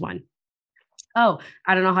go build one. Oh,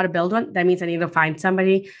 I don't know how to build one. That means I need to find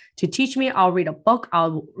somebody to teach me. I'll read a book.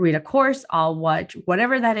 I'll read a course. I'll watch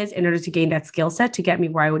whatever that is in order to gain that skill set to get me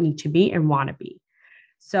where I would need to be and want to be.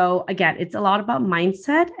 So again, it's a lot about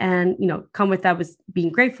mindset, and, come with that was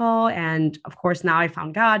being grateful. And of course, now I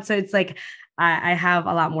found God. So it's like, I have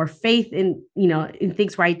a lot more faith in, in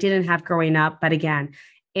things where I didn't have growing up. But again,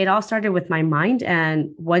 it all started with my mind.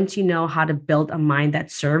 And once you know how to build a mind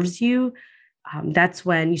that serves you, that's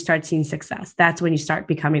when you start seeing success. That's when you start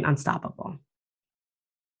becoming unstoppable.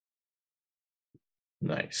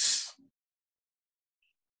 Nice.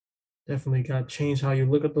 Definitely got to change how you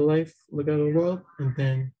look at the world, and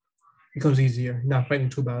then it becomes easier. You're not fighting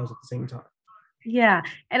two battles at the same time. Yeah.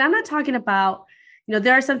 And I'm not talking about,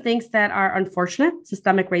 there are some things that are unfortunate,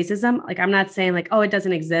 systemic racism. Like, I'm not saying like, oh, it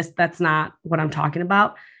doesn't exist. That's not what I'm talking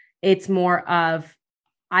about. It's more of,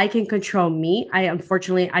 I can control me.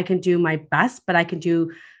 Unfortunately, I can do my best, but I can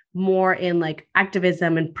do more in like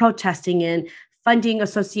activism and protesting and funding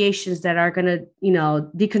associations that are going to,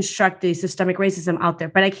 deconstruct the systemic racism out there.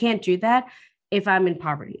 But I can't do that if I'm in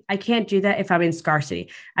poverty. I can't do that if I'm in scarcity.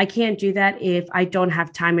 I can't do that if I don't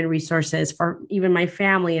have time and resources for even my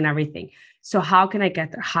family and everything. So how can I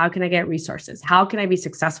get there? How can I get resources? How can I be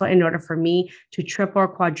successful in order for me to triple or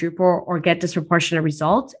quadruple or get disproportionate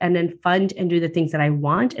results and then fund and do the things that I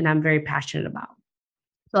want and I'm very passionate about?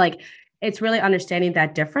 So like, it's really understanding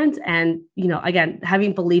that difference and, again,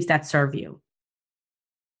 having beliefs that serve you.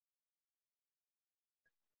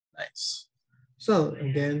 Nice. So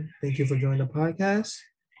again, thank you for joining the podcast.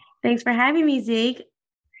 Thanks for having me, Zeke.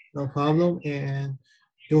 No problem. And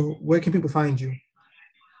where can people find you?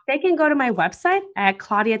 They can go to my website at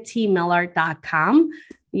claudiatmiller.com.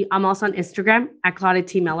 I'm also on Instagram at Claudia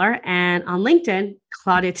T. Miller and on LinkedIn,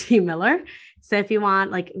 Claudia T. Miller. So if you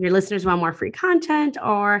want, like, if your listeners want more free content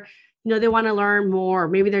or, they want to learn more, or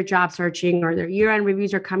maybe they're job searching or their year-end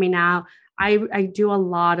reviews are coming out, I do a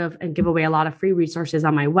lot of and give away a lot of free resources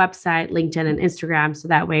on my website, LinkedIn, and Instagram. So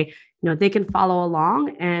that way, they can follow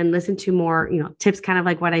along and listen to more, tips kind of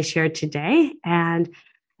like what I shared today. And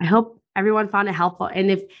I hope everyone found it helpful. And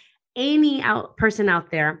if any person out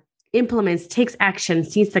there implements, takes action,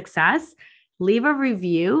 sees success, leave a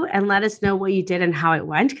review and let us know what you did and how it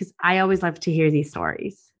went, because I always love to hear these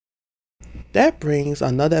stories. That brings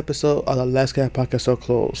another episode of the Let's Get Podcast to a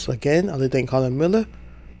close. Again, I'd like to thank Claudia Miller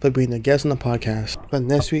for being a guest on the podcast. But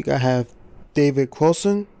next week, I have David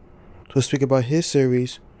Quilson to speak about his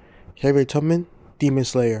series, Harriet Tubman, Demon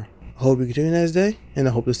Slayer. I hope you continue next day, and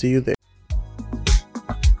I hope to see you there.